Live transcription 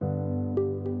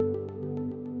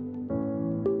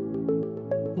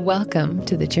Welcome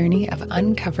to the journey of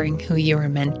uncovering who you are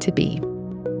meant to be.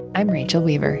 I'm Rachel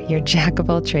Weaver, your jack of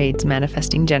all trades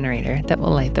manifesting generator that will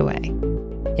light the way.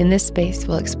 In this space,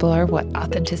 we'll explore what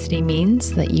authenticity means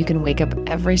so that you can wake up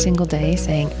every single day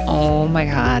saying, oh my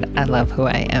God, I love who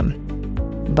I am.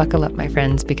 Buckle up, my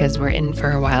friends, because we're in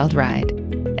for a wild ride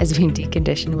as we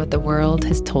decondition what the world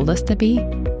has told us to be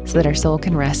so that our soul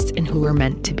can rest in who we're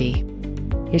meant to be.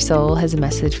 Your soul has a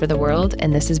message for the world,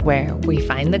 and this is where we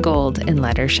find the gold and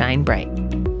let her shine bright.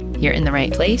 You're in the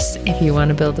right place if you want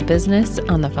to build a business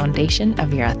on the foundation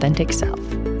of your authentic self.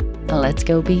 Let's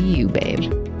go be you,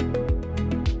 babe.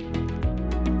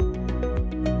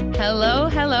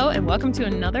 Hello, and welcome to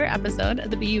another episode of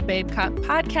the Be You Babe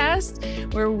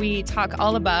podcast, where we talk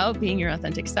all about being your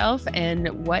authentic self and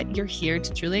what you're here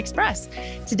to truly express.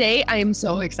 Today, I am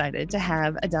so excited to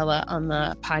have Adela on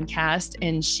the podcast,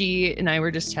 and she and I were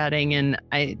just chatting, and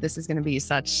this is going to be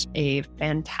such a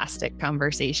fantastic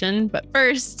conversation. But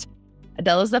first,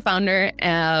 Adela is the founder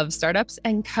of Startups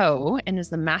 & Co. and is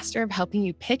the master of helping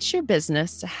you pitch your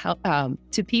business to help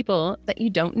to people that you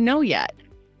don't know yet.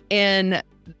 And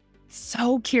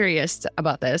so curious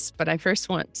about this, but I first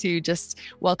want to just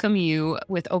welcome you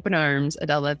with open arms.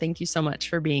 Adela, thank you so much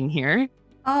for being here.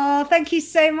 Oh, thank you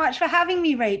so much for having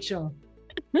me, Rachel.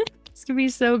 It's going to be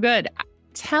so good.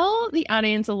 Tell the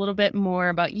audience a little bit more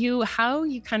about you, how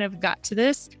you kind of got to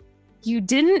this. You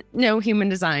didn't know human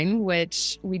design,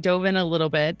 which we dove in a little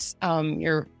bit.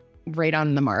 You're right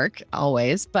on the mark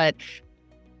always, but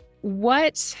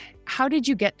how did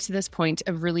you get to this point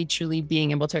of really truly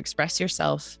being able to express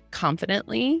yourself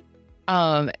confidently,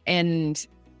 and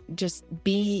just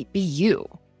be you?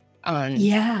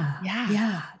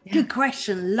 Yeah. Good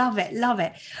question. Love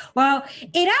it. Well,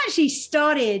 it actually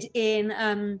started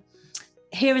in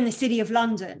here in the city of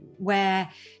London, where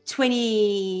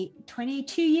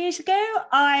 22 years ago,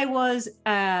 I was,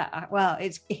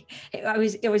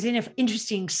 it was in an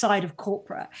interesting side of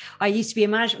corporate. I used to be a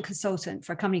management consultant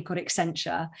for a company called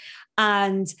Accenture.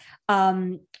 And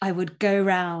I would go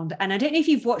around, and I don't know if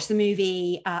you've watched the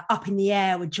movie Up in the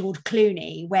Air with George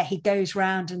Clooney, where he goes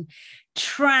around and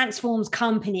transforms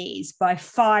companies by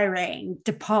firing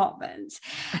departments.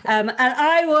 And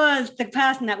I was the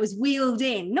person that was wheeled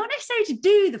in, not necessarily to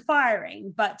do the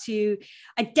firing, but to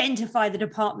identify the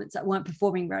departments that weren't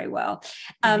performing very well.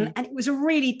 And it was a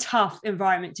really tough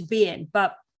environment to be in.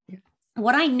 But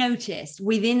what I noticed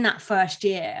within that first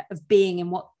year of being in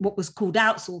what was called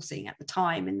outsourcing at the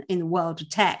time in the world of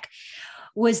tech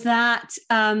was that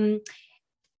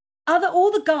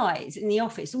all the guys in the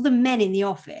office, all the men in the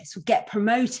office would get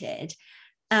promoted,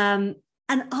 and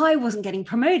I wasn't getting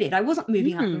promoted. I wasn't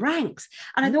moving up the ranks.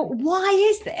 And I thought, why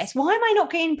is this? Why am I not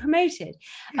getting promoted?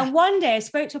 And one day I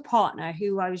spoke to a partner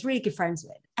who I was really good friends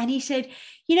with. And he said,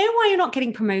 you know why you're not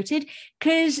getting promoted?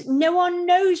 Because no one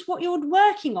knows what you're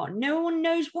working on. No one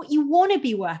knows what you want to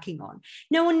be working on.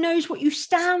 No one knows what you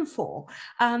stand for.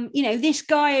 This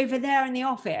guy over there in the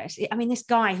office, this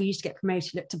guy who used to get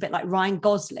promoted looked a bit like Ryan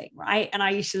Gosling, right? And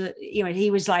I used to,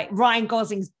 he was like Ryan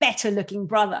Gosling's better looking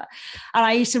brother. And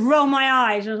I used to roll my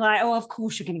eyes. I was like, oh, of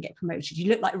course you're going to get promoted. You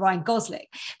look like Ryan Gosling.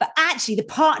 But actually the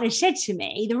partner said to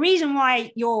me, the reason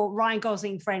why your Ryan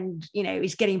Gosling friend,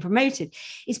 is getting promoted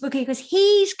is because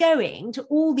he's going to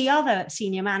all the other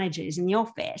senior managers in the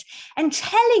office and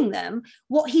telling them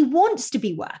what he wants to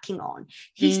be working on.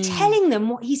 He's telling them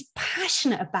what he's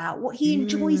passionate about, what he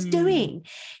enjoys doing.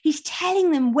 He's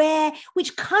telling them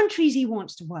which countries he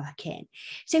wants to work in.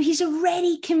 So he's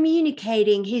already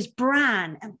communicating his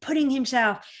brand and putting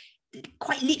himself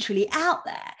quite literally out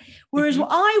there. Whereas what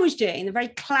I was doing, the very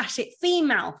classic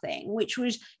female thing, which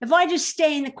was if I just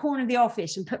stay in the corner of the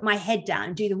office and put my head down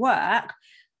and do the work,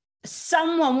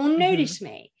 someone will notice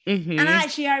me. And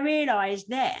actually I realized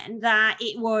then that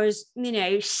it was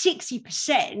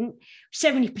 60%,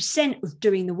 70% of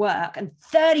doing the work and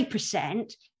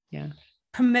 30%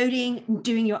 promoting and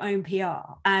doing your own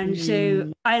PR. And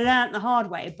so I learned the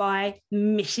hard way by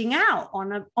missing out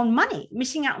on money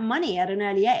at an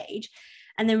early age,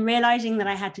 and then realizing that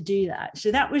I had to do that.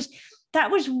 So that was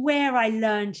where I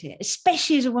learned it,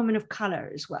 especially as a woman of color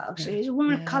as well. So as a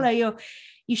woman of color,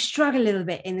 you struggle a little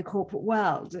bit in the corporate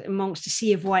world amongst a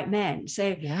sea of white men.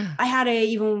 So I had to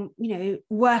even,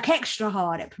 work extra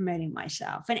hard at promoting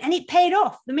myself, and it paid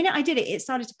off. The minute I did it, it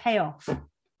started to pay off.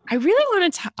 I really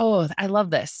want to I love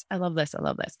this.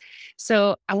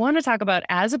 So I want to talk about,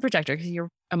 as a projector, because you're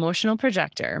emotional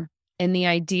projector, and the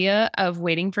idea of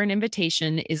waiting for an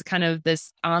invitation is kind of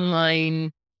this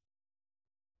online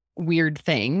weird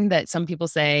thing that some people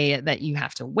say that you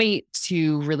have to wait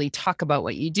to really talk about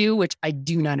what you do, which I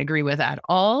do not agree with at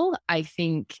all. I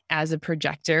think as a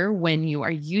projector, when you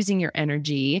are using your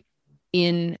energy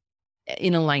in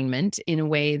alignment in a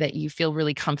way that you feel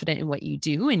really confident in what you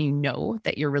do and you know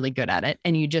that you're really good at it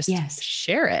and you just Yes.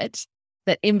 share it,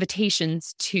 that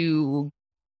invitations to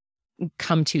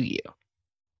come to you.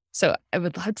 So I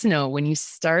would love to know, when you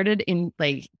started in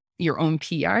like your own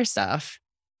PR stuff,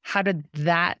 how did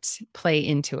that play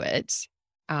into it?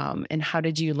 And how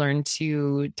did you learn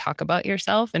to talk about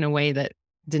yourself in a way that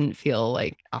didn't feel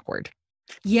like awkward?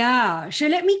 Yeah. So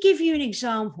let me give you an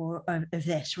example of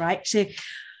this, right? So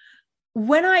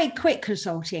when I quit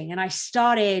consulting and I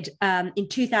started in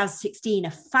 2016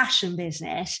 a fashion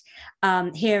business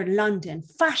here in London,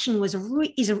 fashion is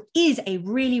a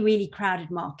really, really crowded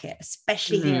market,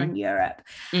 especially here in Europe.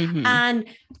 And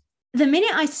the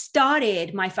minute I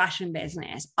started my fashion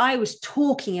business, I was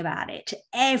talking about it to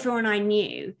everyone I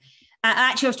knew.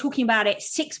 Actually, I was talking about it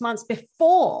 6 months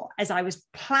before, as I was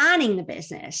planning the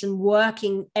business and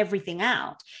working everything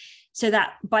out, so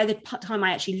that by the time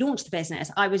I actually launched the business,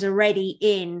 I was already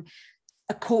in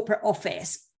a corporate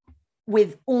office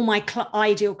with all my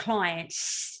ideal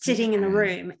clients sitting in the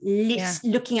room,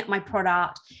 looking at my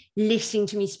product, listening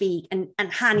to me speak, and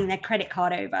handing their credit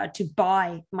card over to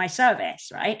buy my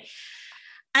service, right?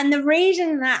 And the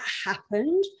reason that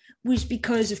happened was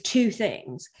because of two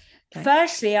things. Okay.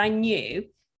 Firstly, I knew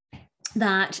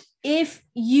that if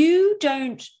you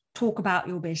don't talk about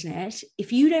your business,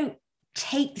 if you don't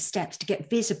take the steps to get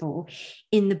visible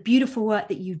in the beautiful work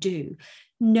that you do,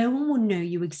 no one will know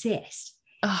you exist.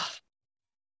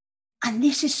 And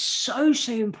this is so,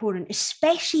 so important,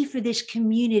 especially for this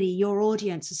community, your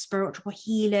audience of spiritual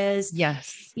healers.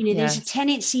 Yes. There's a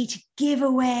tendency to give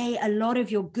away a lot of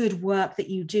your good work that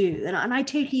you do. And I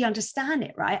totally understand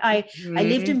it, right? I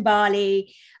lived in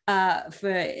Bali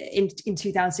in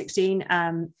 2016,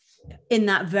 in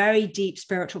that very deep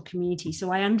spiritual community.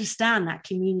 So I understand that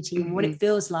community and what it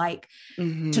feels like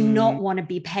to not want to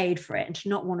be paid for it and to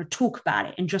not want to talk about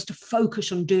it and just to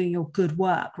focus on doing your good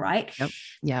work, right?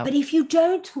 Yep. But if you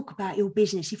don't talk about your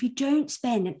business, if you don't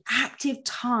spend an active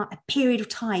time, a period of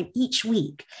time each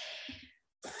week,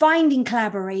 finding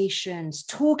collaborations,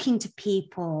 talking to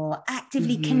people,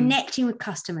 actively connecting with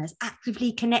customers,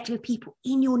 actively connecting with people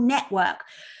in your network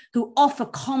who offer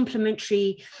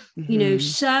complementary,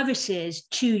 services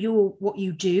to what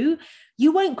you do,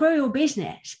 you won't grow your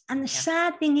business. And the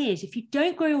sad thing is, if you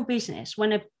don't grow your business,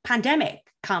 when a pandemic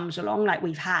comes along like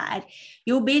we've had,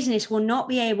 your business will not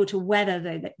be able to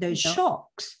weather those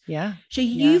shocks. So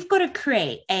you've got to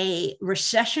create a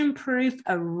recession-proof,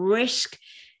 a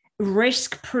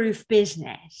risk-proof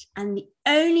business. And the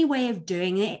only way of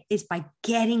doing it is by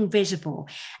getting visible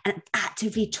and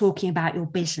actively talking about your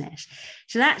business.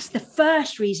 So that's the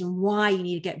first reason why you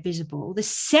need to get visible. The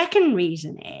second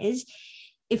reason is,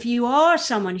 if you are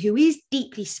someone who is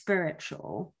deeply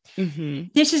spiritual,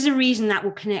 this is a reason that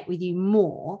will connect with you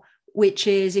more, which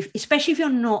is, especially if you're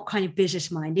not kind of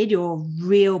business minded, you're a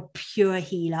real pure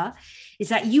healer, is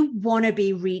that you want to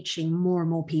be reaching more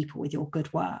and more people with your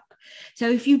good work. So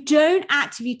if you don't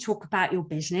actively talk about your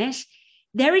business,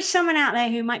 there is someone out there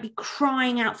who might be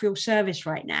crying out for your service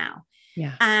right now.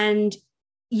 And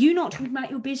you not talking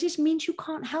about your business means you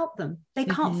can't help them. They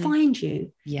can't find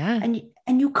you. And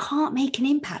you can't make an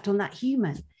impact on that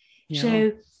human.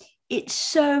 So it's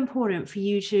so important for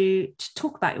you to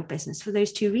talk about your business for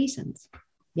those two reasons.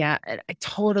 I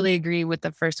totally agree with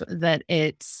the first one, that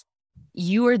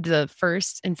you are the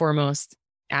first and foremost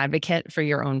advocate for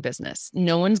your own business.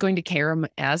 No one's going to care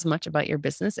as much about your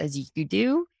business as you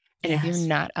do. And if you're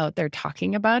not out there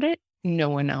talking about it, no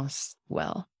one else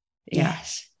will.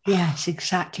 Yes,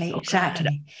 exactly.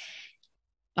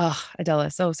 Oh, Adela,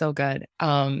 so good.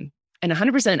 And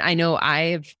 100%, I know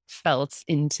I've felt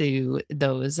into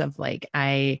those of like,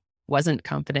 I wasn't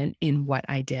confident in what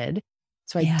I did.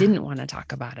 So I didn't want to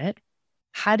talk about it.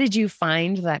 How did you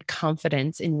find that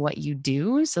confidence in what you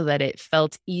do so that it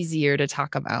felt easier to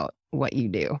talk about what you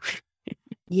do?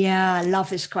 I love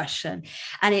this question.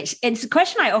 And it's a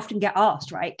question I often get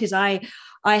asked, right? Because I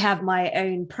have my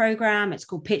own program. It's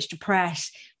called Pitch to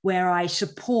Press, where I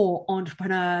support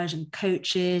entrepreneurs and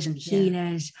coaches and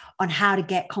healers on how to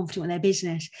get confident with their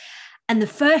business. And the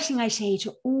first thing I say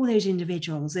to all those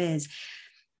individuals is,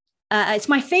 it's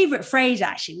my favorite phrase,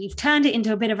 actually. We've turned it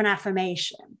into a bit of an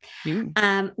affirmation,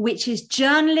 which is,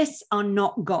 journalists are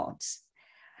not gods.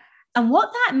 And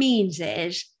what that means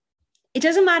is, it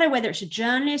doesn't matter whether it's a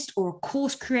journalist or a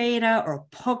course creator or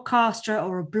a podcaster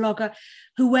or a blogger,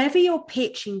 whoever you're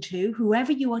pitching to,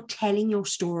 whoever you are telling your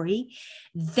story,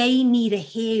 they need to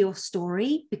hear your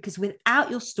story, because without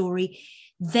your story,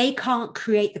 they can't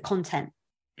create the content.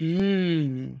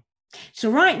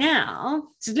 So right now,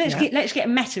 let's get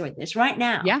meta with this right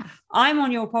now. Yeah. I'm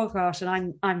on your podcast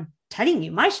and I'm telling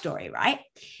you my story, right?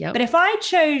 Yep. But if I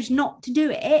chose not to do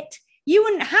it, you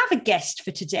wouldn't have a guest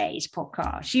for today's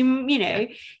podcast. You know,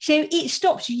 so it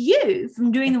stops you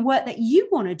from doing the work that you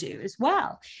want to do as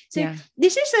well. So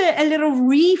this is a little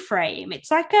reframe.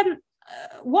 It's like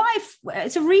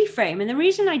it's a reframe. And the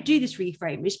reason I do this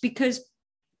reframe is because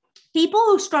people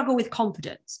who struggle with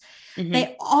confidence,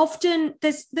 they often,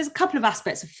 there's a couple of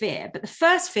aspects of fear, but the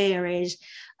first fear is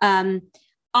I'm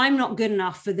not good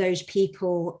enough for those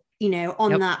people, you know,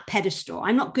 on that pedestal.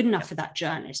 I'm not good enough for that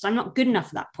journalist. I'm not good enough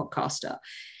for that podcaster.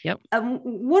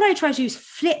 What I try to do is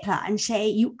flip that and say,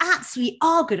 you absolutely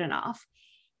are good enough.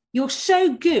 You're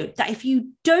so good that if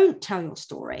you don't tell your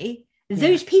story,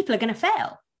 those people are going to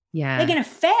fail. They're going to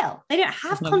fail. They don't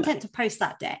have content to post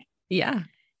that day.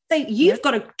 So you've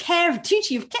got a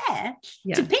duty of care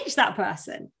to pitch that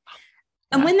person.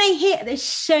 And when they hear, there's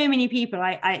so many people,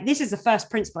 this is the first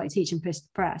principle I teach in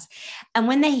press. And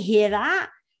when they hear that,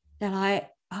 they're like,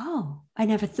 oh, I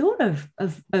never thought of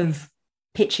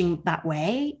pitching that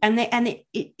way. And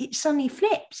it suddenly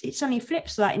flips. It suddenly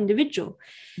flips for that individual.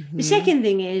 The second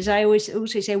thing is, I always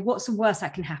also say, what's the worst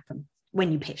that can happen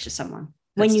when you pitch to someone?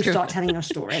 When you start telling your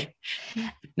story?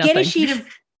 Get a sheet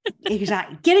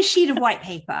of white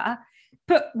paper,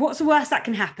 put what's the worst that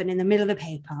can happen in the middle of the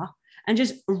paper, and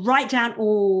just write down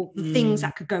all the things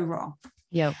that could go wrong.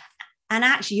 And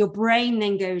actually your brain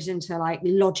then goes into like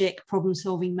logic, problem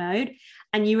solving mode.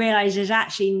 And you realize there's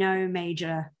actually no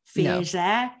major fears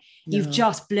there. You've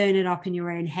just blown it up in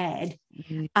your own head.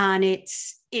 And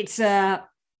it's a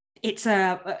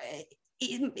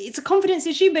confidence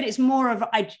issue, but it's more of,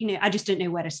 I just don't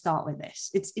know where to start with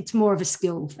this. It's more of a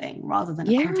skill thing rather than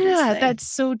a confidence thing. That's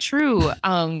so true.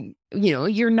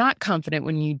 You're not confident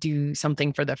when you do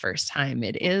something for the first time.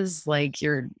 It is like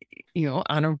you're,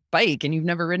 on a bike and you've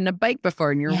never ridden a bike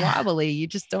before and you're wobbly. You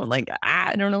just don't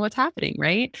I don't know what's happening.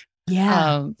 Right.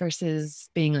 Versus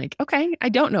being like, okay, I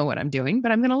don't know what I'm doing,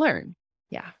 but I'm going to learn.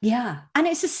 And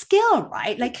it's a skill,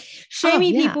 right? Like so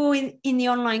many people in the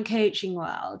online coaching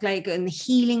world, like in the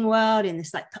healing world, in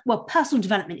this personal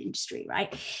development industry,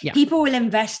 right? People will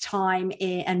invest time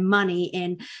and money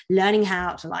in learning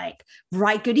how to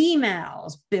write good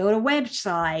emails, build a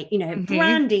website,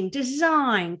 branding,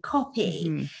 design,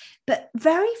 copy. But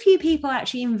very few people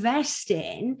actually invest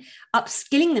in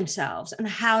upskilling themselves on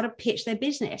how to pitch their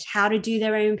business, how to do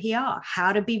their own PR,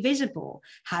 how to be visible,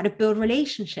 how to build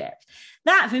relationships.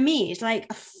 That for me is like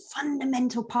a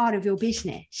fundamental part of your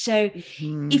business. So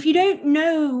if you don't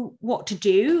know what to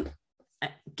do,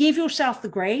 give yourself the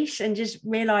grace and just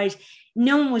realize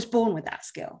no one was born with that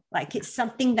skill. Like it's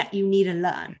something that you need to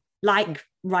learn, like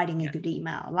writing a good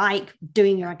email, like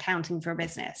doing your accounting for a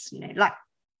business, like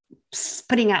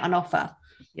putting out an offer.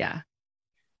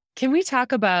 Can we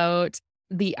talk about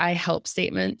the I help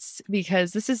statements?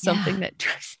 Because this is something that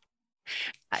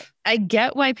I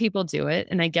get why people do it.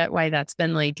 And I get why that's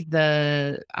been like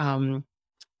the, I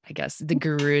guess the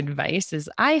guru advice is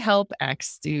I help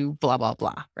X do blah, blah,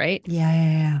 blah. Right.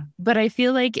 But I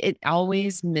feel like it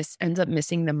always ends up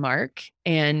missing the mark,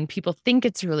 and people think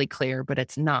it's really clear, but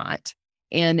it's not.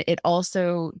 And it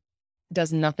also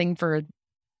does nothing for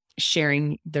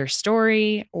sharing their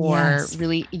story or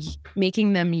really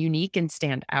making them unique and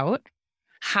stand out.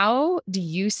 How do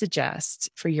you suggest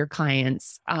for your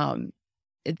clients to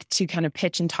kind of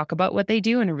pitch and talk about what they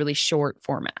do in a really short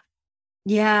format?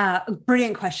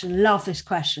 Brilliant question. Love this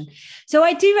question. So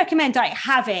I do recommend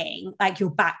having your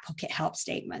back pocket help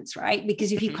statements, right?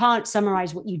 Because if you can't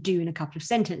summarize what you do in a couple of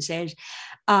sentences,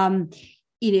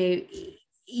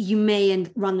 you may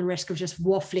run the risk of just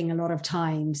waffling a lot of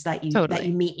times that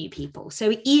you meet new people. So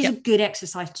it is a good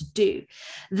exercise to do.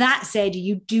 That said,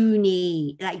 you do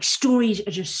need, stories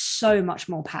are just so much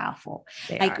more powerful.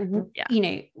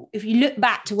 If you look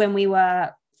back to when we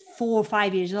were 4 or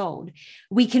 5 years old,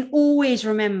 we can always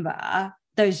remember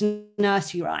those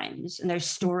nursery rhymes and those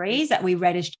stories that we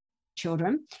read as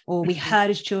children, or we heard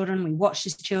as children, we watched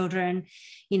as children,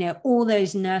 all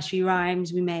those nursery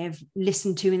rhymes we may have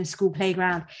listened to in the school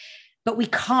playground, but we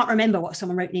can't remember what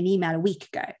someone wrote in an email a week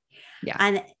ago.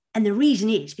 And the reason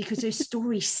is because those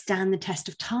stories stand the test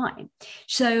of time.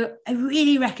 So I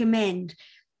really recommend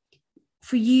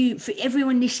for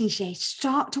everyone listening today,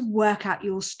 start to work out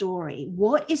your story.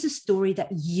 What is a story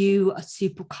that you are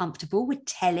super comfortable with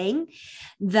telling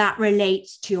that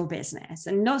relates to your business?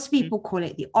 And lots of people call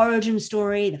it the origin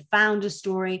story, the founder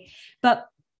story, but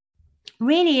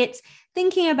really it's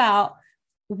thinking about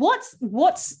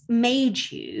what's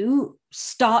made you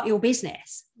start your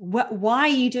business. Why are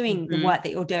you doing the work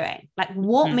that you're doing? Like,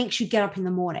 what makes you get up in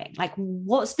the morning? Like,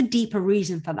 what's the deeper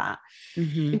reason for that?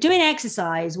 Do an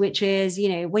exercise, which is,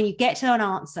 when you get to an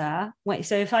answer.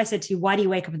 So if I said to you, why do you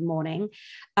wake up in the morning?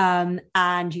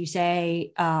 And you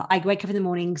say, I wake up in the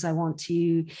morning because I want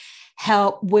to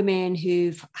help women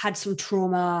who've had some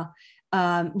trauma,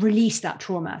 release that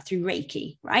trauma through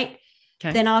Reiki, right?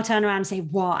 Okay. Then I'll turn around and say,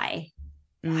 why?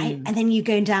 Right. And then you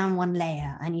go down one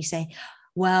layer and you say,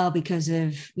 well, because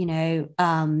of,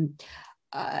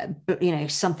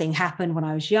 something happened when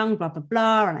I was young, blah, blah,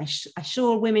 blah. And I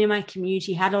saw women in my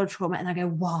community had a lot of trauma, and I go,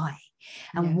 why?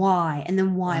 And why? And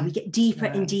then why? We get deeper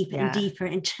and deeper and deeper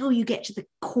until you get to the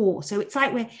core. So it's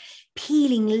like we're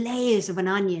peeling layers of an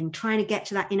onion, trying to get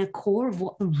to that inner core of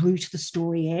what the root of the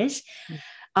story is.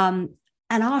 And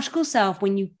ask yourself,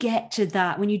 when you get to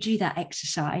that, when you do that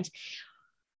exercise,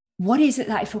 what is it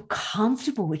that I feel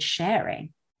comfortable with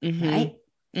sharing? Right?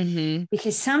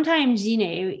 Because sometimes,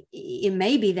 it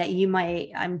may be that you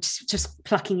might, I'm just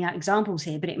plucking out examples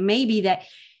here, but it may be that,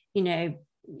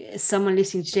 someone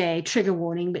listening today, trigger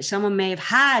warning, but someone may have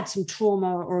had some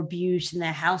trauma or abuse in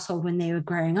their household when they were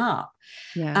growing up.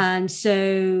 And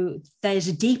so there's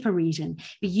a deeper reason,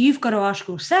 but you've got to ask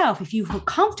yourself if you feel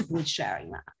comfortable with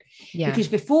sharing that. Because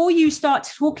before you start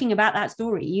talking about that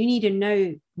story, you need to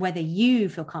know whether you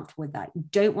feel comfortable with that. You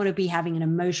don't want to be having an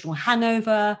emotional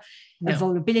hangover, a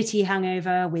vulnerability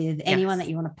hangover with anyone that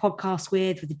you're on a podcast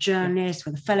with a journalist,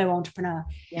 with a fellow entrepreneur.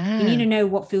 You need to know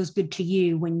what feels good to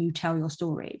you when you tell your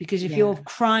story. Because if you're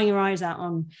crying your eyes out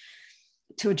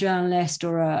to a journalist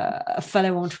or a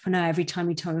fellow entrepreneur every time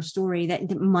you tell your story,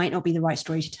 that might not be the right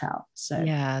story to tell. So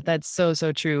that's so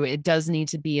true. It does need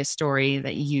to be a story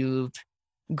that you've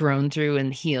grown through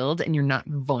and healed and you're not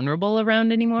vulnerable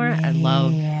around anymore. I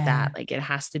love that. Like, it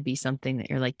has to be something that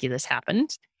you're like, this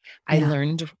happened. I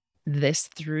learned this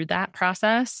through that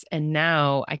process, and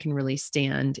now I can really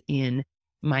stand in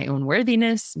my own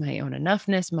worthiness, my own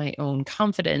enoughness, my own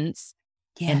confidence,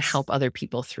 and help other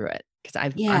people through it, because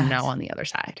I'm now on the other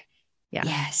side.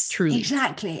 Truly.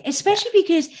 Exactly. Especially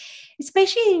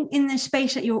in the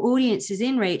space that your audience is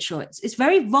in, Rachel, it's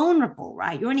very vulnerable,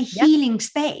 right? You're in a healing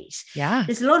space.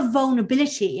 There's a lot of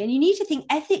vulnerability, and you need to think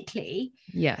ethically.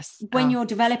 When you're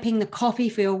developing the copy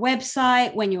for your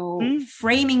website, when you're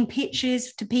framing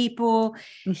pitches to people,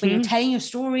 when you're telling your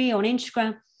story on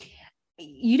Instagram,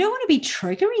 you don't want to be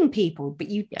triggering people, but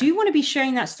you do want to be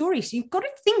sharing that story. So you've got to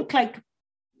think like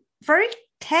very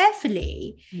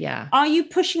carefully. Are you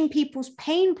pushing people's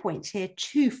pain points here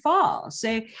too far?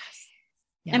 So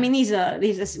I mean, these are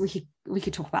we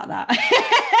could talk about that.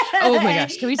 Oh my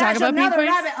gosh, can we talk about pain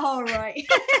points? Rabbit hole, right?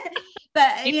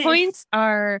 But pain points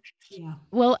are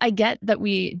well, I get that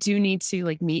we do need to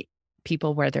like meet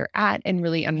people where they're at and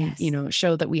really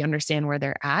show that we understand where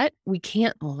they're at. We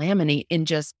can't laminate and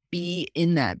just be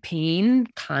in that pain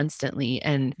constantly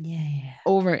and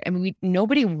over. I mean,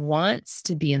 nobody wants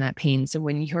to be in that pain. So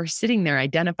when you're sitting there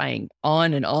identifying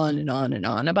on and on and on and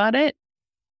on about it,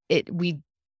 we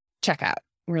check out.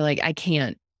 We're like, I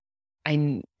can't.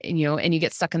 And you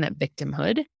get stuck in that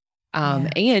victimhood.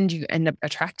 And you end up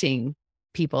attracting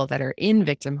people that are in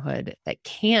victimhood that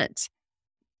can't,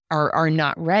 are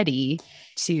not ready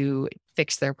to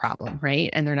fix their problem, right?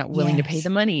 And they're not willing to pay the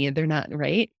money. They're not,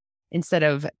 right? Instead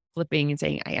of flipping and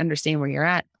saying, I understand where you're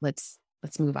at. Let's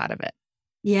move out of it.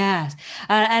 Yes.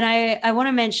 And I want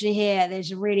to mention here,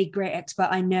 there's a really great expert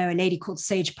I know, a lady called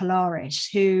Sage Polaris,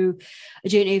 who I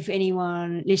don't know if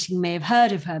anyone listening may have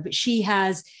heard of her, but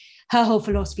her whole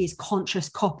philosophy is conscious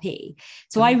copy.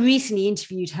 So I recently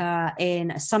interviewed her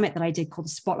in a summit that I did called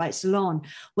the Spotlight Salon,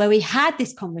 where we had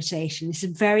this conversation. This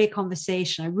is very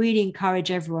conversation. I really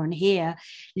encourage everyone here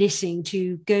listening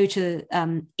to go to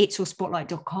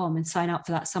itsyourspotlight.com and sign up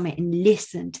for that summit and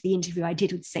listen to the interview I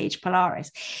did with Sage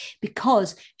Polaris,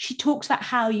 because she talks about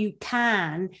how you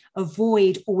can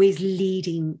avoid always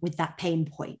leading with that pain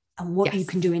point and what you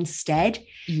can do instead,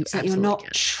 so that you're not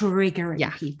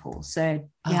triggering people. So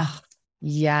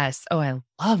yes. Oh, I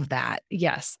love that.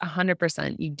 Yes,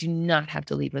 100%. You do not have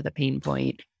to lead with a pain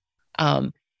point.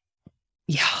 So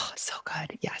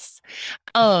good. Yes.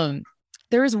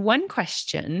 There was one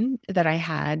question that I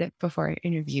had before our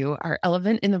interview, our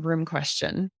elephant in the room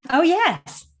question. Oh,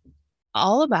 yes.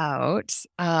 All about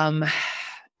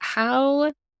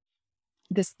how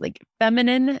this like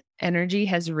feminine energy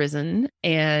has risen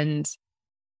and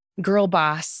girl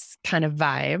boss kind of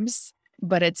vibes,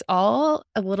 but it's all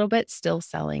a little bit still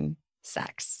selling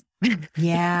sex.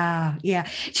 Yeah.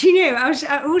 Do you know,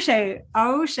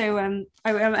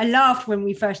 I laughed when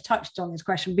we first touched on this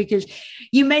question, because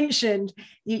you mentioned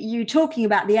you talking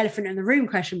about the elephant in the room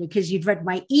question because you'd read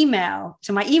my email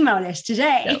to my email list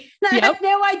today. Yep. I had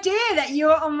no idea that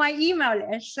you're on my email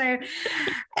list. So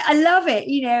I love it,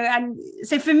 and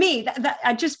so for me, that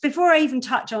I just, before I even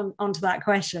touch onto that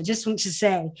question, I just want to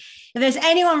say, if there's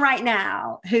anyone right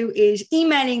now who is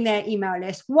emailing their email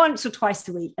list once or twice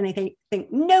a week and they think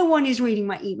no one is reading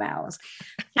my emails,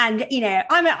 and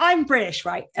I'm British,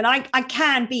 right, and I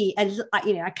can be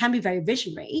I can be very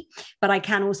visionary, but I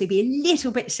can also be a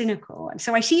little bit cynical, and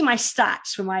so I see my stats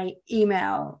for my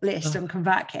email list on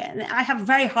ConvertKit, and I have a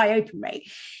very high open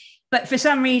rate. But for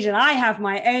some reason, I have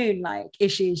my own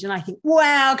issues, and I think,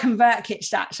 well, ConvertKit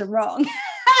stats are wrong.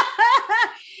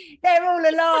 They're all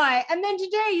a lie. And then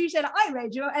today you said, I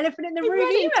read your elephant in the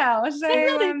room email. So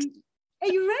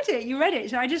you read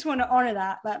it. So I just want to honor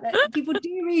that people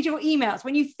do read your emails.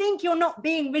 When you think you're not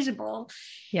being visible,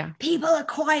 people are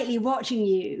quietly watching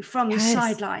you from the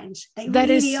sidelines. That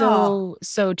really are.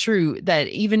 So true, that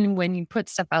even when you put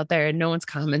stuff out there and no one's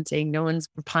commenting, no one's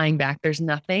replying back, there's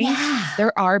nothing.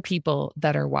 There are people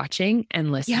that are watching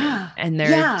and listening, and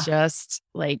they're just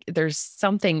like, there's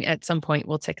something at some point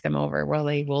will tick them over where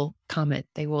they will comment,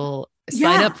 they will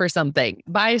sign up for something,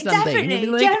 buy something.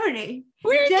 Definitely.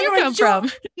 Where did you come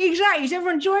from? Exactly. So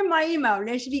everyone join my email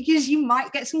list, because you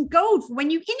might get some gold for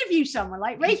when you interview someone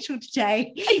like Rachel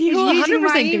today. You will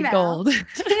 100% get gold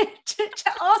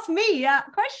to ask me that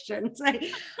question. So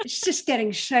it's just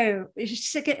getting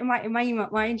my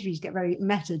interviews get very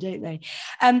meta, don't they?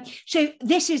 So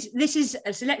this is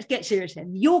so let's get serious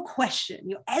then. Your question,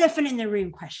 your elephant in the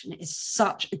room question, is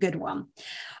such a good one.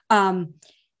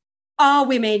 Are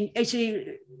women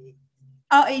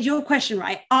your question,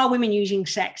 right? Are women using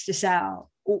sex to sell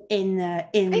in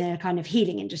the kind of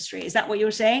healing industry? Is that what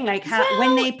you're saying?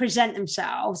 When they present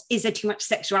themselves, is there too much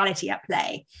sexuality at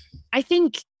play? I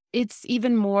think it's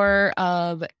even more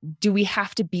of, do we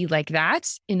have to be like that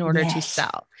in order to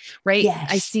sell? Right. Yes.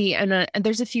 I see. And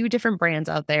there's a few different brands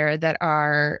out there that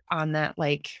are on that.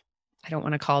 I don't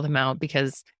want to call them out,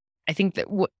 because I think that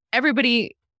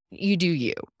everybody, you do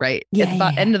you, right? At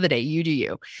the end of the day, you do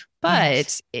you.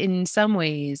 But in some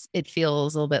ways, it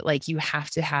feels a little bit like you have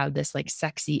to have this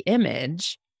sexy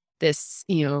image, this,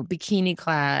 bikini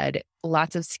clad,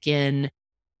 lots of skin,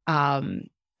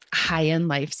 high-end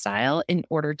lifestyle in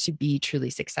order to be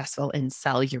truly successful and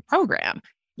sell your program.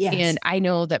 Yes. And I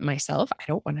know that myself, I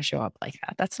don't want to show up like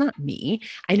that. That's not me.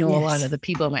 I know a lot of the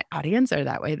people in my audience are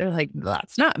that way. They're like,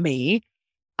 that's not me.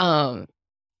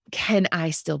 Can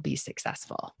I still be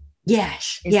successful?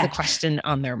 Yes. Is the question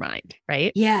on their mind,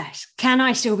 right? Yes. Can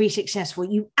I still be successful?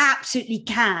 You absolutely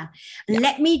can. And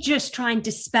let me just try and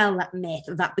dispel that myth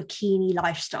of that bikini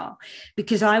lifestyle,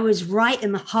 because I was right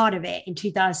in the heart of it in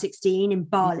 2016 in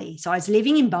Bali. So I was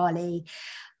living in Bali.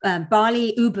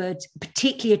 Bali, Ubud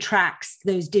particularly attracts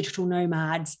those digital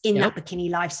nomads in that bikini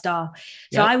lifestyle.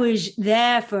 So I was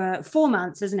there for 4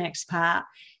 months as an expat,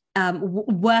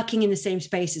 working in the same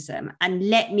space as them. And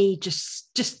let me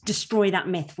just destroy that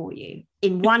myth for you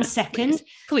in 1 second.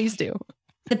 Please do.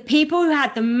 The people who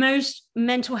had the most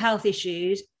mental health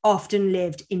issues often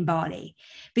lived in Bali,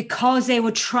 because they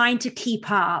were trying to keep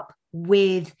up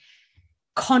with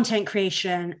content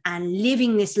creation and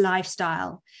living this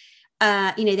lifestyle.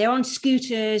 They're on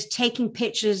scooters, taking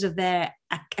pictures of their,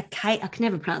 I can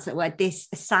never pronounce that word, this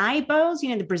acai bowls,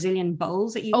 the Brazilian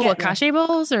bowls that you get. Oh, akashi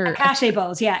bowls? Or akashi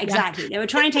bowls, yeah, exactly. They were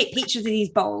trying to take pictures of these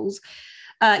bowls,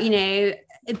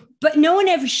 but no one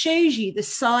ever shows you the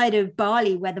side of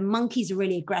Bali where the monkeys are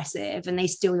really aggressive and they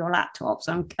steal your laptops.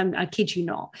 I kid you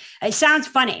not. It sounds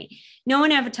funny. No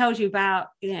one ever tells you about,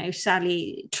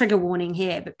 sadly, trigger warning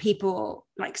here, but people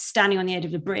standing on the edge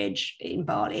of the bridge in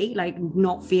Bali,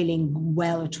 not feeling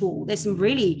well at all. There's some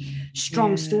really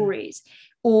strong stories,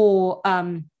 or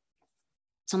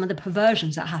some of the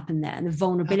perversions that happen there, and the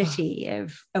vulnerability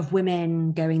of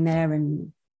women going there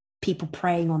and people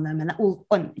preying on them, and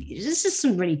this is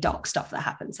some really dark stuff that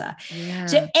happens there.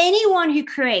 So anyone who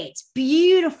creates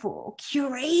beautiful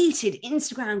curated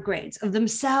Instagram grids of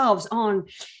themselves on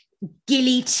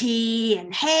Gilly Tea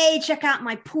and, hey, check out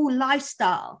my pool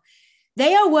lifestyle,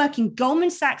 they are working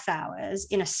Goldman Sachs hours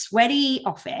in a sweaty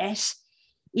office,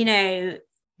 worried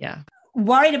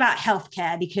about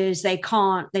healthcare because they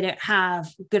don't have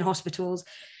good hospitals,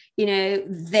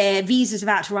 their visa's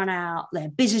about to run out, their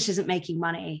business isn't making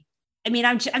money. I mean,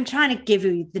 I'm trying to give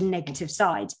you the negative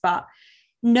sides, but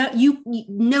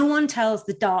no one tells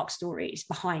the dark stories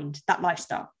behind that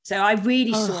lifestyle. So I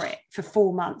really saw it for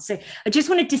 4 months. So I just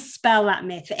want to dispel that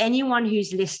myth for anyone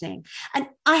who's listening. And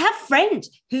I have friends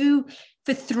who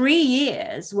for 3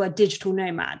 years were digital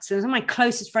nomads. So some of my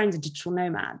closest friends are digital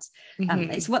nomads.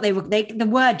 It's what they were. The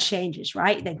word changes,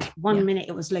 right? One minute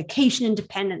it was location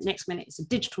independent, next minute it's a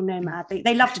digital nomad.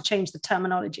 They love to change the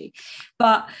terminology,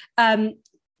 but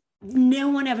no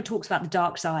one ever talks about the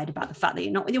dark side, about the fact that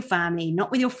you're not with your family,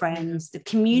 not with your friends. The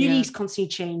community is constantly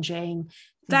changing,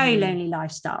 very lonely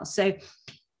lifestyle. So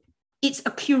it's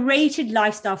a curated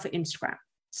lifestyle for Instagram.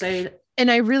 So, and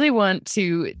I really want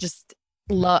to just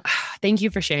thank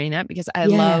you for sharing that, because I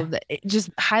love that it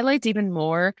just highlights even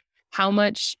more how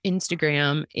much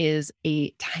Instagram is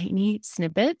a tiny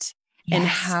snippet and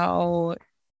how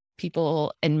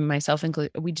people, and myself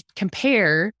included, we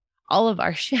compare all of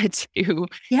our shit to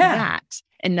that,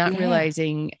 and not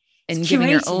realizing and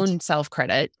giving our own self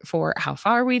credit for how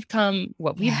far we've come,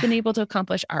 what we've been able to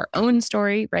accomplish, our own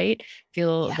story, right?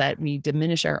 Feel that we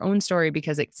diminish our own story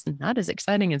because it's not as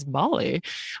exciting as Bali,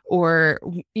 or,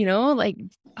 like,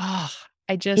 I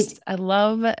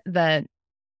love that.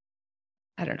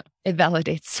 I don't know. It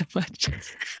validates so much.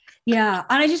 Yeah.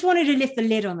 And I just wanted to lift the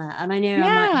lid on that. And I know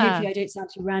hopefully I don't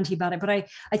sound too ranty about it, but I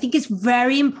think it's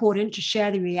very important to share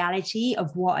the reality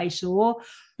of what I saw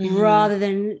rather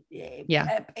than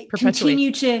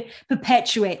continue to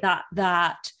perpetuate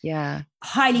that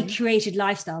highly curated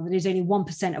lifestyle that is only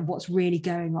 1% of what's really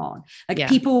going on. Like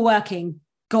people working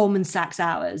Goldman Sachs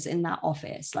hours in that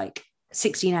office, like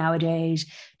 16-hour days,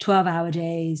 12-hour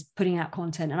days, putting out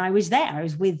content. And I was there. I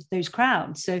was with those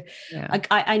crowds. So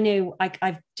I know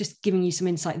I've just given you some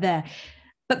insight there.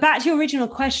 But back to your original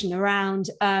question around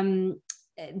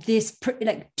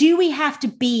do we have to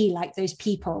be like those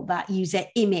people that use their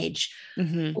image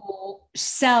or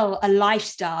sell a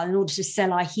lifestyle in order to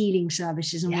sell our healing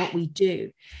services and what we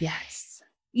do? Yes.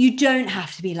 You don't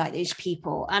have to be like those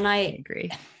people. And I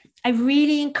agree. I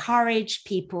really encourage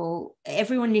people,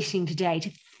 everyone listening today,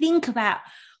 to think about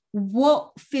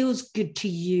what feels good to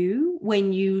you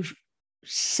when you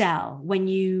sell, when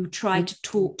you try to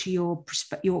talk to your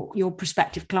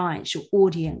prospective clients, your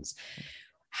audience.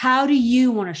 How do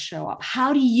you want to show up?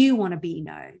 How do you want to be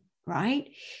known, right?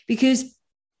 Because,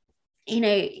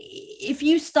 if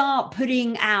you start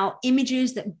putting out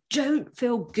images that don't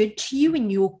feel good to you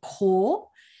in your core,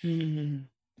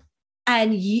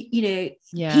 and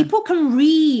people can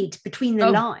read between the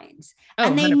lines,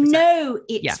 and they 100%. know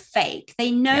it's fake.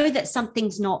 They know that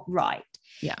something's not right.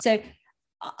 Yeah. So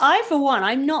I, for one,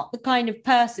 I'm not the kind of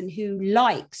person who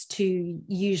likes to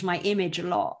use my image a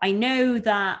lot. I know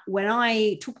that when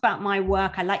I talk about my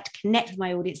work, I like to connect with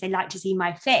my audience. They like to see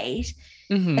my face.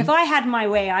 If I had my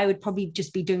way, I would probably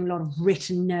just be doing a lot of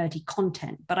written, nerdy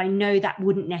content, but I know that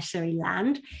wouldn't necessarily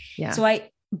land. Yeah.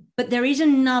 But there is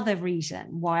another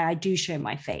reason why I do show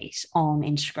my face on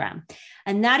Instagram.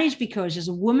 And that is because as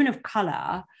a woman of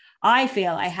color, I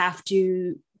feel I have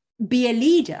to be a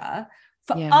leader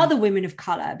for other women of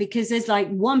color, because there's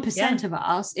like 1% of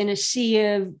us in a sea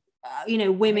of,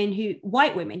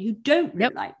 white women who don't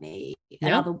look like me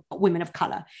and other women of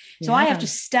color. So I have to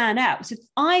stand out. So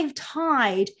I've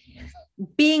tied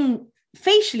being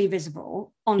facially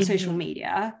visible on social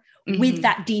media with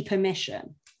that deeper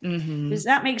mission. Does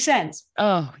that make sense?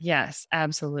 Oh, yes,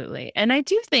 absolutely. And I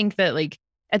do think that, like,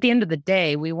 at the end of the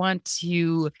day, we want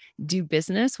to do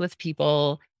business with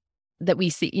people that we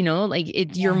see,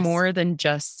 you're more than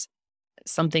just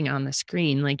something on the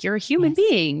screen. Like, you're a human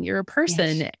being, you're a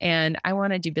person, and I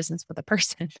want to do business with a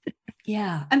person.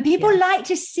 And people like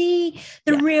to see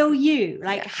the real you,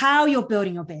 like how you're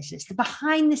building your business, the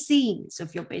behind the scenes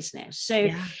of your business. So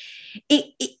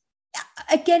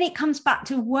it comes back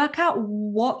to work out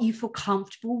what you feel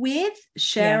comfortable with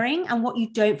sharing and what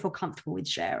you don't feel comfortable with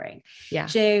sharing.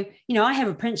 So, I have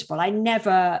a principle. I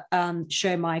never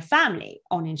show my family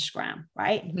on Instagram,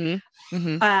 right?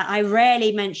 I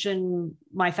rarely mention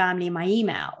my family in my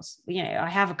emails. I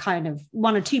have a kind of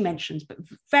 1 or 2 mentions, but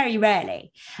very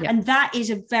rarely. And that is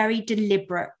a very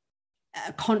deliberate,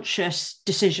 conscious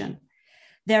decision.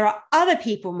 There are other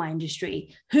people in my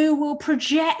industry who will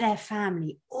project their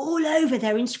family all over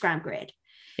their Instagram grid.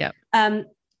 And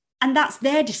that's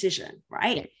their decision,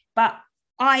 right? But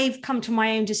I've come to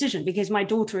my own decision because my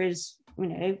daughter is,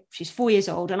 she's 4 years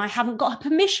old and I haven't got her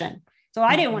permission. So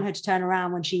I don't want her to turn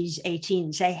around when she's 18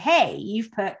 and say, hey,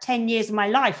 you've put 10 years of my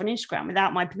life on Instagram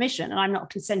without my permission and I'm not a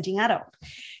consenting adult.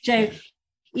 So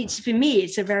for me,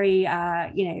 it's a very,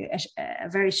 a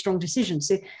very strong decision.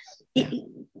 So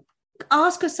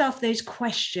ask yourself those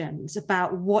questions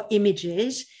about what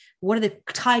images What are the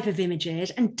type of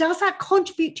images? And does that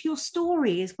contribute to your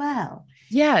story as well?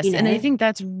 Yes. You know? And I think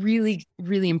that's really,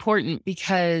 really important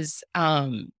because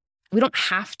we don't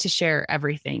have to share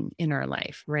everything in our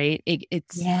life, right? It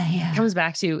comes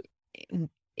back to,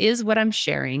 is what I'm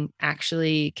sharing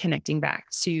actually connecting back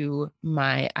to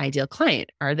my ideal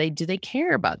client? Do they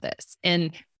care about this?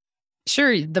 And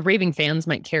sure, the raving fans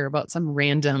might care about some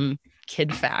random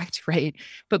kid fact, right?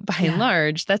 But by and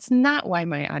large, that's not why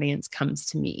my audience comes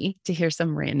to me, to hear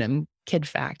some random kid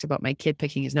fact about my kid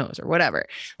picking his nose or whatever.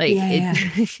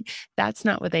 That's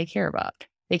not what they care about.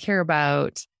 They care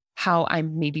about how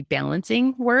I'm maybe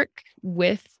balancing work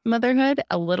with motherhood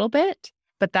a little bit,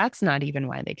 but that's not even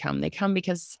why they come. They come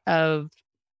because of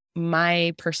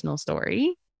my personal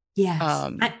story. Yes.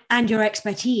 And your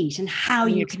expertise and how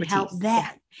you can help them.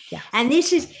 Yeah. And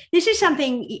this is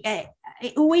something,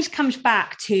 it always comes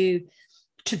back to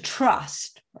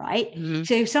trust, right? Mm-hmm.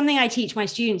 So something I teach my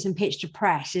students in Pitch to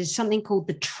Press is something called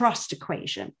the trust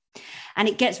equation. And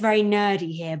it gets very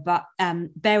nerdy here, but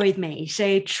bear with me.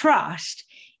 So trust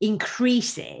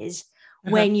increases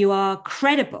when you are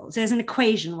credible. So there's an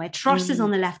equation where trust is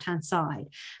on the left-hand side,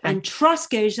 and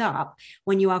trust goes up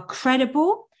when you are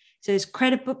credible. So it's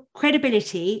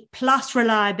credibility plus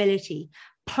reliability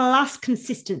plus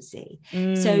consistency.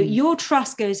 So your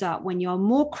trust goes up when you're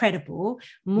more credible,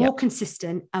 more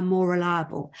consistent, and more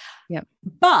reliable.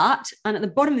 But, and at the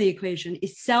bottom of the equation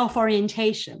is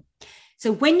self-orientation.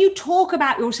 So when you talk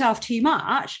about yourself too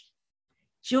much,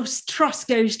 your trust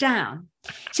goes down.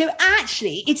 So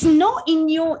actually, it's not in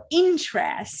your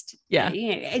interest. You know,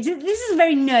 this is a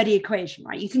very nerdy equation,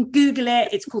 right? You can Google it.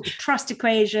 It's called the trust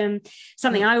equation,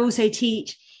 something I also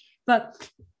teach. But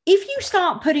if you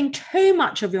start putting too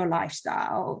much of your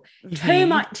lifestyle,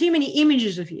 too many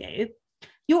images of you,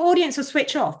 your audience will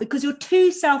switch off because you're too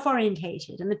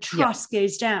self-orientated and the trust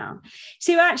goes down.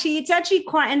 So actually, it's actually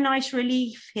quite a nice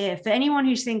relief here for anyone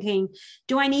who's thinking,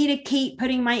 do I need to keep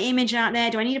putting my image out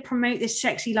there? Do I need to promote this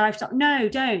sexy lifestyle? No,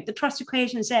 don't. The trust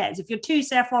equation says if you're too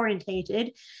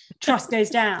self-orientated, trust goes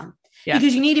down.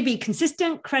 Because you need to be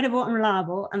consistent, credible, and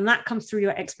reliable. And that comes through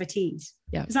your expertise.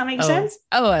 Does that make sense?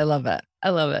 Oh, I love it.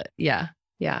 I love it. Yeah.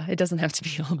 Yeah. It doesn't have to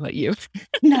be all about you.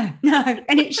 No.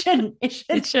 And it shouldn't.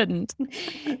 It shouldn't. No,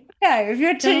 if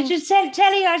you're just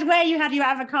telling us where you had your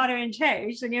avocado and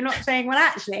toast and you're not saying, well,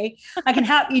 actually, I can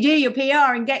help you do your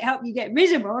PR and help you get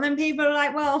visible. And then people are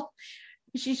like, well,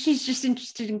 she's just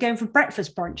interested in going for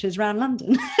breakfast brunches around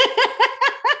London.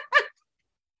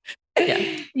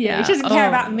 She doesn't care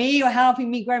about me or helping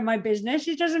me grow my business.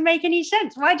 It doesn't make any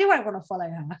sense. Why do I want to follow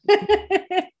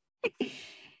her?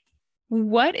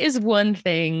 What is one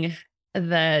thing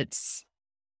that,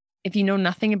 if you know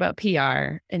nothing about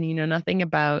PR and you know nothing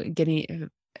about getting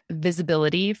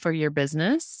visibility for your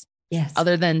business,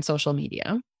 other than social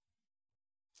media,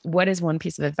 what is one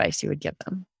piece of advice you would give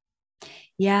them?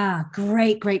 Yeah,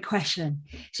 great question.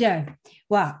 So,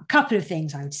 well, a couple of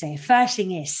things I would say. First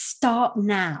thing is start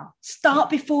now. Start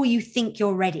before you think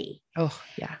you're ready. Oh,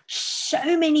 yeah.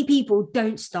 So many people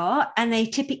don't start, and they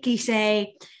typically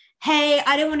say, hey,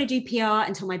 I don't want to do PR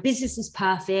until my business is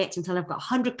perfect, until I've got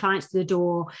 100 clients to the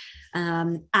door,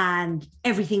 and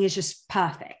everything is just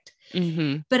perfect.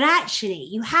 But actually,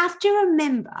 you have to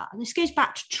remember, and this goes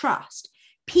back to trust,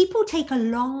 people take a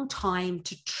long time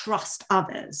to trust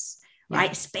others. Right,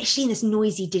 especially in this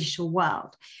noisy digital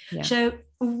world. So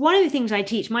one of the things I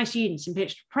teach my students in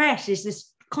Pitch to Press is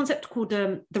this concept called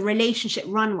the relationship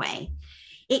runway.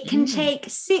 It can take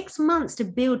 6 months to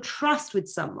build trust with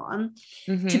someone,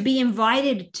 to be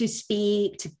invited to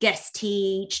speak, to guest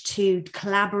teach, to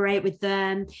collaborate with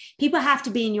them. People have to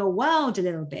be in your world a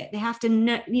little bit. They have to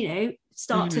know,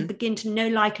 start to begin to know,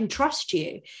 like, and trust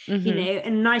you. And a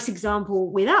nice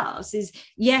example with us is,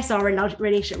 yes, our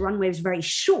relationship runway was very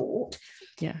short.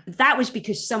 That was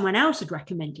because someone else had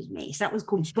recommended me. So that was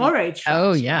called borrowed trust.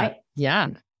 Oh, yeah. Right? Yeah.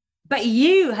 But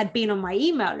you had been on my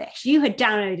email list. You had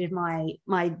downloaded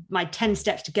my 10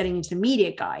 steps to getting into the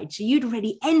media guide. So you'd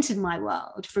already entered my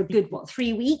world for a good,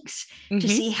 3 weeks to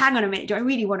see, hang on a minute, do I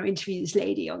really want to interview this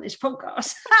lady on this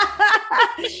podcast?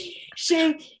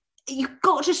 So you've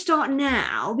got to start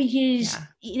now, because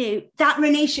that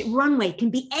relationship runway can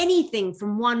be anything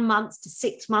from 1 month to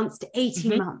 6 months to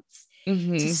 18 months.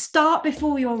 So start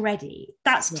before you're ready.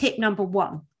 That's tip number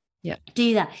one.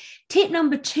 Do that. Tip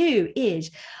number two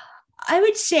is, I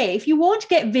would say, if you want to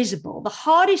get visible, the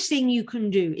hardest thing you can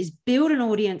do is build an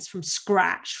audience from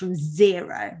scratch, from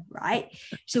zero, right?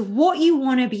 So what you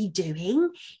want to be doing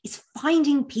is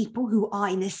finding people who are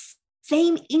in a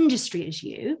same industry as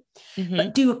you,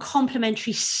 but do a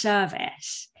complimentary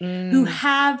service, who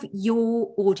have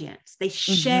your audience. They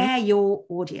share your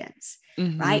audience,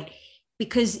 right?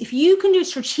 Because if you can do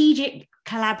strategic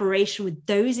collaboration with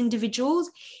those individuals,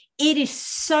 it is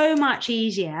so much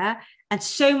easier and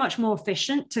so much more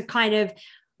efficient to kind of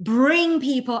bring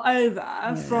people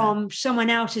over from someone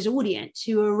else's audience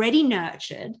who are already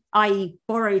nurtured, i.e.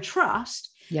 borrow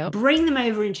trust, bring them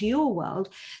over into your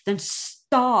world, than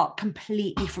start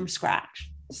completely from scratch.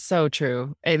 So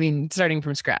true. I mean, starting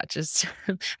from scratch is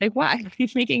like, why?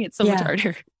 He's making it so much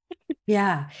harder.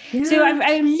 Yeah. So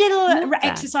a little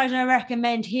exercise I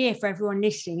recommend here for everyone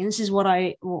listening, and this is what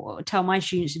I tell my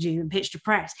students to do in Pitch to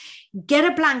Press: get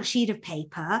a blank sheet of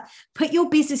paper, put your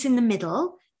business in the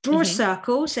middle, draw a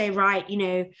circle, say, right, you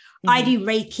know, I do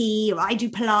Reiki, or I do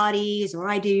Pilates, or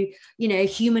I do, you know,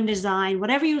 human design,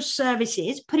 whatever your service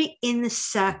is, put it in the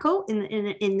circle,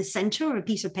 in the center of a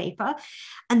piece of paper,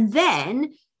 and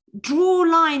then draw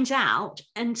lines out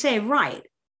and say, right,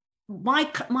 my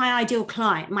ideal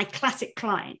client, my classic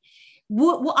client,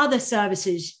 what other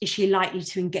services is she likely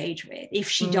to engage with? If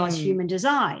she does human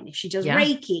design, if she does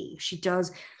Reiki, if she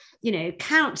does, you know,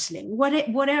 counseling,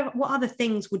 what other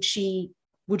things would she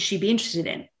be interested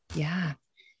in? Yeah.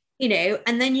 You know,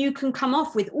 and then you can come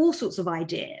off with all sorts of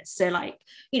ideas. So like,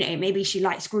 you know, maybe she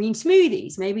likes green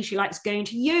smoothies. Maybe she likes going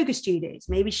to yoga studios.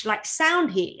 Maybe she likes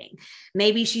sound healing.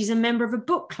 Maybe she's a member of a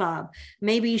book club.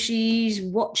 Maybe she's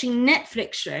watching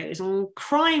Netflix shows on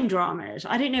crime dramas.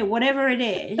 I don't know, whatever it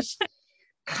is.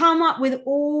 Come up with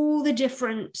all the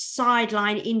different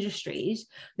sideline industries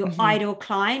your ideal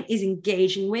client is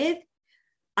engaging with,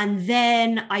 and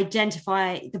then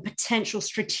identify the potential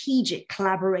strategic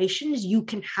collaborations you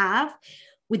can have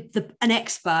with an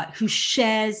expert who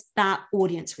shares that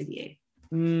audience with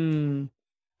you.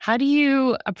 How do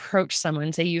you approach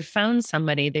someone? Say you found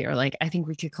somebody that you're like, I think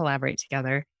we could collaborate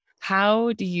together.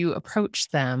 How do you approach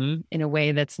them in a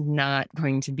way that's not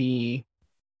going to be,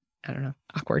 I don't know,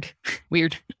 awkward,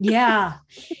 weird? Yeah.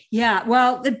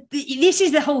 Well, this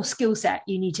is the whole skill set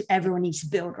everyone needs to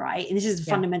build, right? And this is a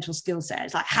fundamental skill set.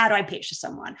 It's like, how do I pitch to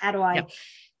someone? How do I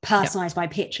personalize my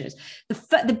pitches?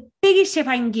 The biggest tip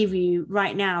I can give you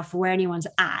right now for where anyone's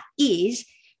at is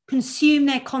consume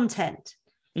their content.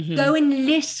 Go and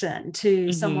listen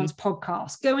to someone's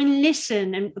podcast. Go and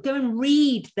listen and go and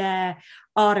read their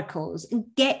articles and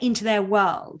get into their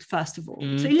world, first of all.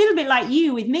 So a little bit like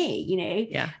you with me, you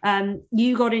know,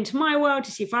 you got into my world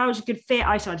to see if I was a good fit.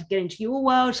 I started to get into your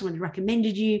world. Someone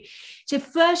recommended you. So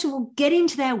first of all, get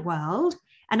into their world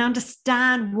and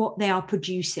understand what they are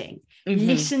producing.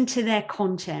 Listen to their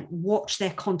content, watch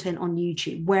their content on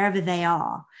YouTube, wherever they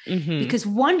are. Because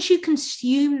once you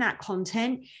consume that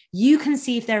content, you can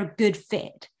see if they're a good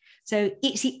fit. So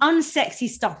it's the unsexy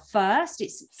stuff first.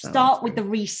 It's start with the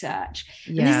research.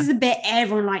 And this is the bit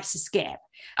everyone likes to skip.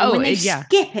 And when they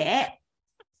skip it,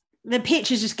 the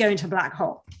pictures just go into a black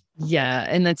hole. Yeah.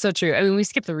 And that's so true. I mean, we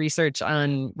skip the research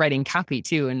on writing copy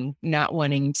too, and not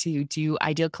wanting to do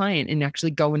ideal client and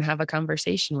actually go and have a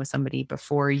conversation with somebody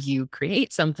before you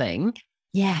create something.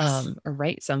 Yes. Or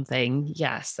write something.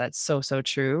 Yes. That's so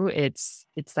true. It's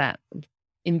that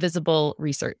invisible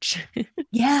research.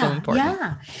 Yeah. So important.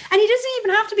 Yeah. And it doesn't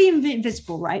even have to be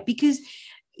invisible, right? Because,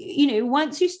 you know,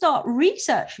 once you start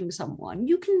researching someone,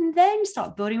 you can then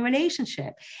start building a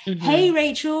relationship. Hey,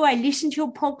 Rachel, I listened to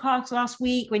your podcast last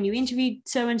week when you interviewed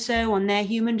so-and-so on their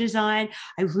human design.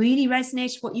 I really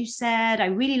resonated with what you said. I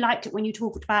really liked it when you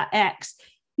talked about X.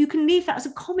 You can leave that as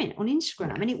a comment on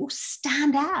Instagram and it will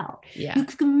stand out. You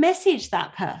can message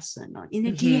that person in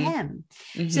a DM.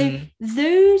 So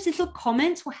those little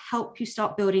comments will help you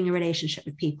start building a relationship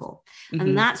with people.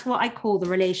 And that's what I call the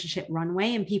relationship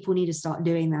runway. And people need to start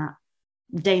doing that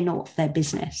day not their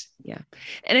business. Yeah.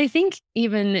 And I think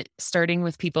even starting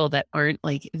with people that aren't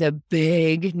like the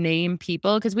big name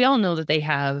people, because we all know that they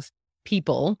have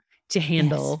people to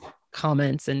handle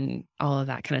comments and all of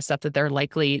that kind of stuff, that they're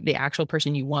likely the actual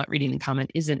person you want reading the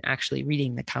comment isn't actually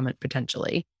reading the comment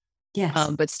potentially.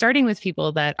 Yes. But starting with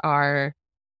people that are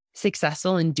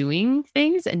successful in doing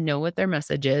things and know what their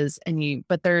message is,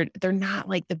 but they're not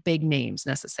like the big names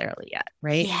necessarily yet,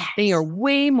 right? Yes. They are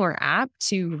way more apt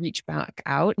to reach back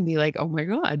out and be like, oh my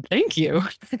God, thank you.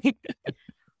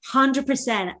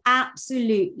 100%.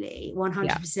 Absolutely.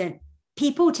 100%.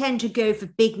 People tend to go for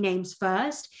big names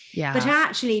first, but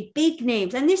actually big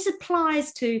names, and this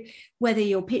applies to whether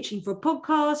you're pitching for a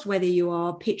podcast, whether you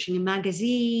are pitching a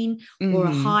magazine or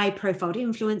a high profile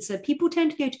influencer, people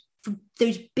tend to go to for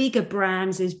those bigger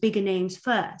brands, those bigger names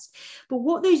first. But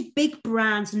what those big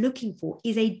brands are looking for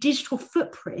is a digital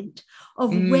footprint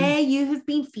of where you have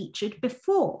been featured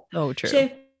before. Oh, true. So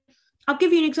I'll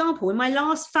give you an example. In my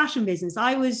last fashion business,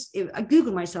 I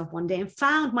Googled myself one day and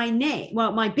found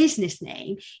my business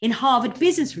name in Harvard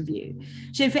Business Review.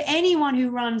 So for anyone who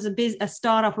runs a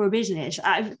startup or a business,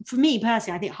 for me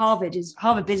personally, I think Harvard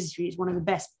Business Review is one of the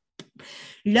best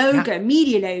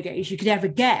media logos you could ever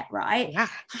get, right? Yeah.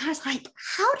 And I was like,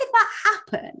 how did that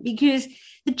happen? Because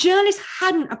the journalist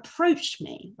hadn't approached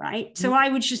me, right? So I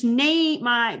would just name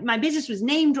my business was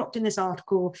name dropped in this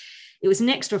article. It was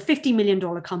next to a $50 million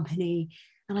company.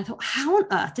 And I thought, how on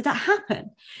earth did that happen?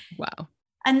 Wow.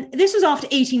 And this was after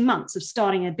 18 months of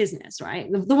starting a business,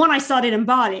 right? The one I started in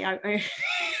Bali,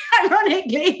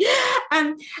 ironically.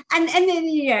 And then,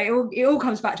 it all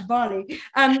comes back to Bali.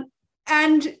 And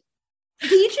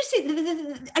the interesting,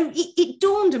 it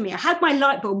dawned on me, I had my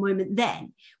light bulb moment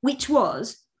then, which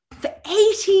was for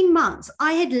 18 months,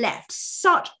 I had left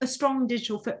such a strong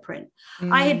digital footprint.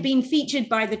 I had been featured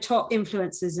by the top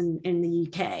influencers in the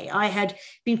UK. I had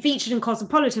been featured in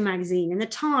Cosmopolitan magazine, in the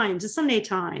Times, the Sunday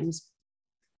Times,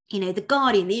 the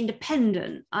Guardian, the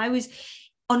Independent. I was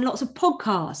on lots of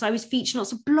podcasts. I was featured on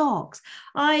lots of blogs.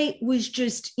 I was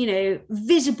just,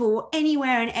 visible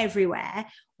anywhere and everywhere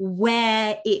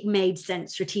where it made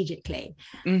sense strategically.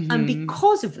 And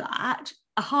because of that,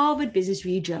 a Harvard Business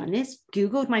Review journalist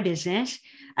Googled my business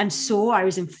and saw I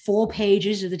was in 4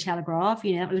 pages of the Telegraph.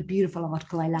 That was a beautiful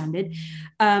article I landed.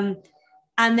 And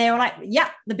they were like, yeah,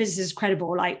 the business is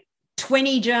credible. Like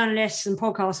 20 journalists and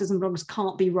podcasters and bloggers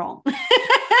can't be wrong.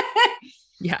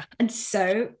 Yeah. And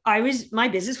so my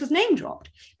business was name dropped.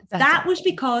 That was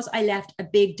because I left a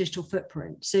big digital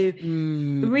footprint. So I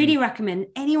really recommend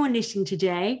anyone listening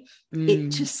today,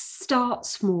 just start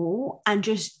small and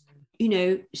just,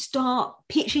 start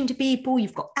pitching to people.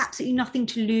 You've got absolutely nothing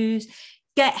to lose.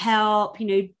 Get help,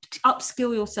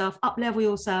 upskill yourself, up-level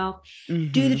yourself,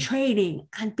 do the training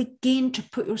and begin to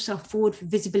put yourself forward for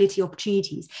visibility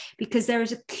opportunities, because there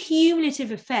is a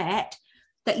cumulative effect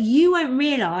that you won't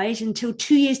realize until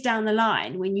 2 years down the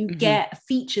line when you get a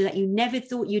feature that you never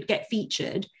thought you'd get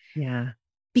featured. Yeah.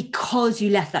 Because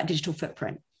you left that digital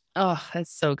footprint. Oh,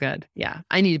 that's so good. Yeah.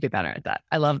 I need to be better at that.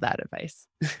 I love that advice.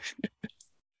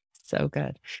 So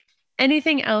good.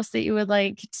 Anything else that you would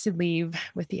like to leave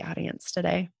with the audience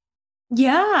today?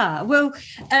 Yeah, well,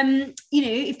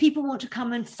 if people want to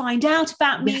come and find out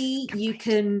about me, you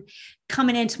can come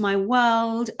and enter my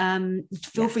world.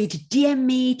 Feel free to DM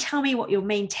me. Tell me what your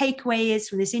main takeaway is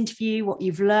from this interview, what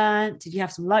you've learned. Did you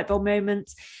have some light bulb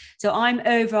moments? So I'm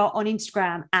over on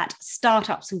Instagram at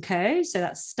Startups and Co. So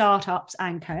that's Startups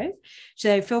and Co.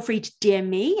 So feel free to DM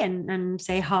me and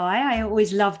say hi. I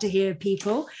always love to hear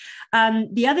people.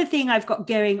 The other thing I've got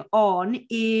going on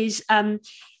is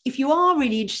if you are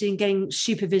really interested in getting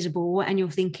super visible and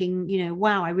you're thinking,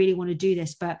 wow, I really want to do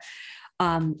this, but,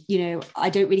 I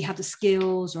don't really have the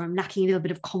skills, or I'm lacking a little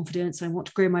bit of confidence and I want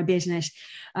to grow my business,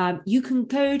 you can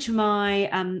go to my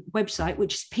website,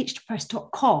 which is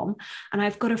pitchtopress.com. And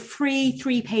I've got a free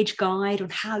 3-page guide on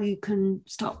how you can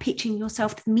start pitching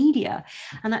yourself to the media.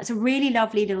 And that's a really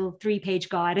lovely little 3-page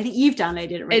guide. I think you've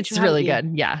downloaded it, Rachel. It's really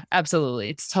good. Yeah, absolutely.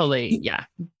 It's totally, yeah.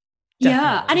 Definitely.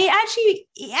 Yeah, and it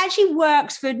actually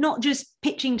works for not just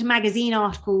pitching to magazine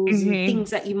articles and things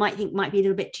that you might think might be a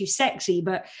little bit too sexy,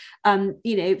 but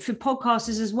for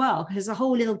podcasters as well, because there's a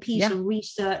whole little piece on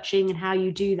researching and how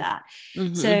you do that.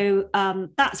 So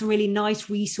that's a really nice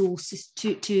resource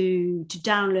to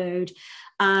download.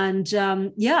 And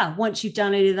once you've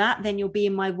downloaded that, then you'll be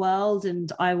in my world,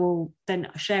 and I will then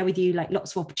share with you like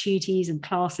lots of opportunities and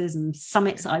classes and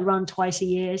summits that I run twice a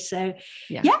year. So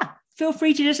feel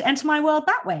free to just enter my world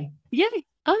that way. Yay.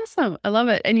 Awesome. I love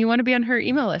it. And you want to be on her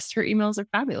email list. Her emails are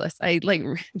fabulous. I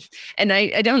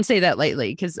don't say that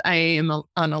lightly, because I am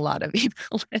on a lot of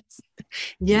email lists.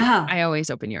 Yeah. I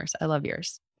always open yours. I love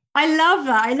yours. I love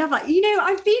that.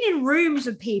 I've been in rooms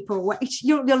with people where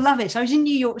you'll love it. So I was in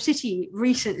New York City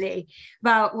recently,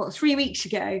 about 3 weeks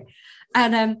ago.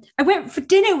 And I went for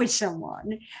dinner with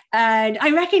someone, and I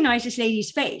recognized this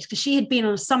lady's face because she had been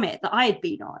on a summit that I had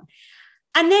been on.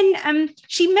 And then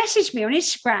she messaged me on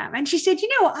Instagram and she said,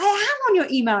 I am on your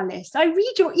email list. I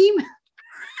read your email.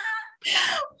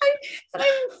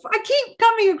 I keep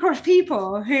coming across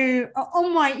people who are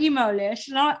on my email list,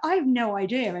 and I have no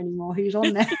idea anymore who's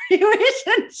on there, who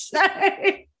isn't. So.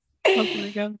 Oh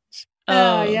my gosh.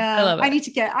 Oh Oh, I yeah, love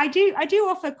it. I do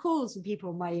offer calls with people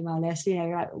on my email list.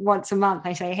 Like once a month,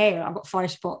 I say, "Hey, I've got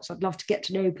 5 spots. I'd love to get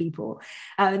to know people."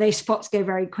 And those spots go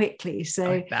very quickly.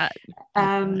 So, I bet.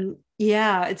 I bet.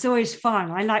 yeah, it's always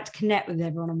fun. I like to connect with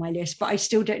everyone on my list, but I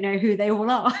still don't know who they all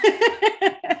are.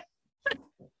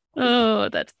 Oh,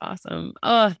 that's awesome.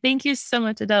 Oh, thank you so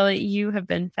much, Adela. You have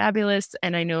been fabulous.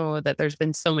 And I know that there's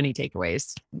been so many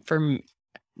takeaways from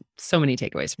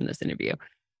this interview.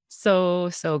 So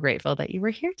grateful that you were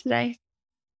here today.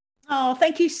 Oh,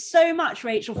 thank you so much,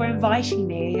 Rachel, for inviting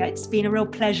me. It's been a real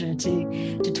pleasure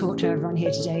to talk to everyone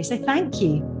here today. So thank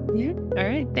you. Yeah. All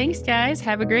right. Thanks, guys.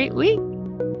 Have a great week.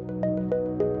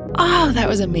 Oh, that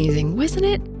was amazing, wasn't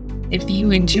it? If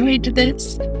you enjoyed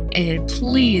this,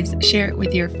 please share it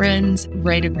with your friends,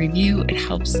 write a review. It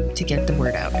helps to get the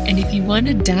word out. And if you want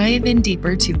to dive in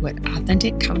deeper to what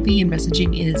authentic copy and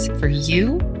messaging is for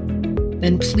you,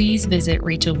 then please visit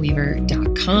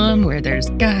rachelweaver.com, where there's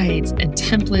guides and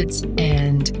templates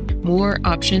and more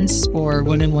options for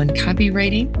one-on-one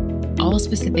copywriting, all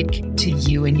specific to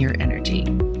you and your energy.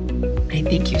 I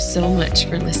thank you so much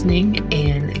for listening,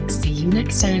 and see you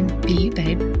next time. Be you,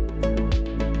 babe.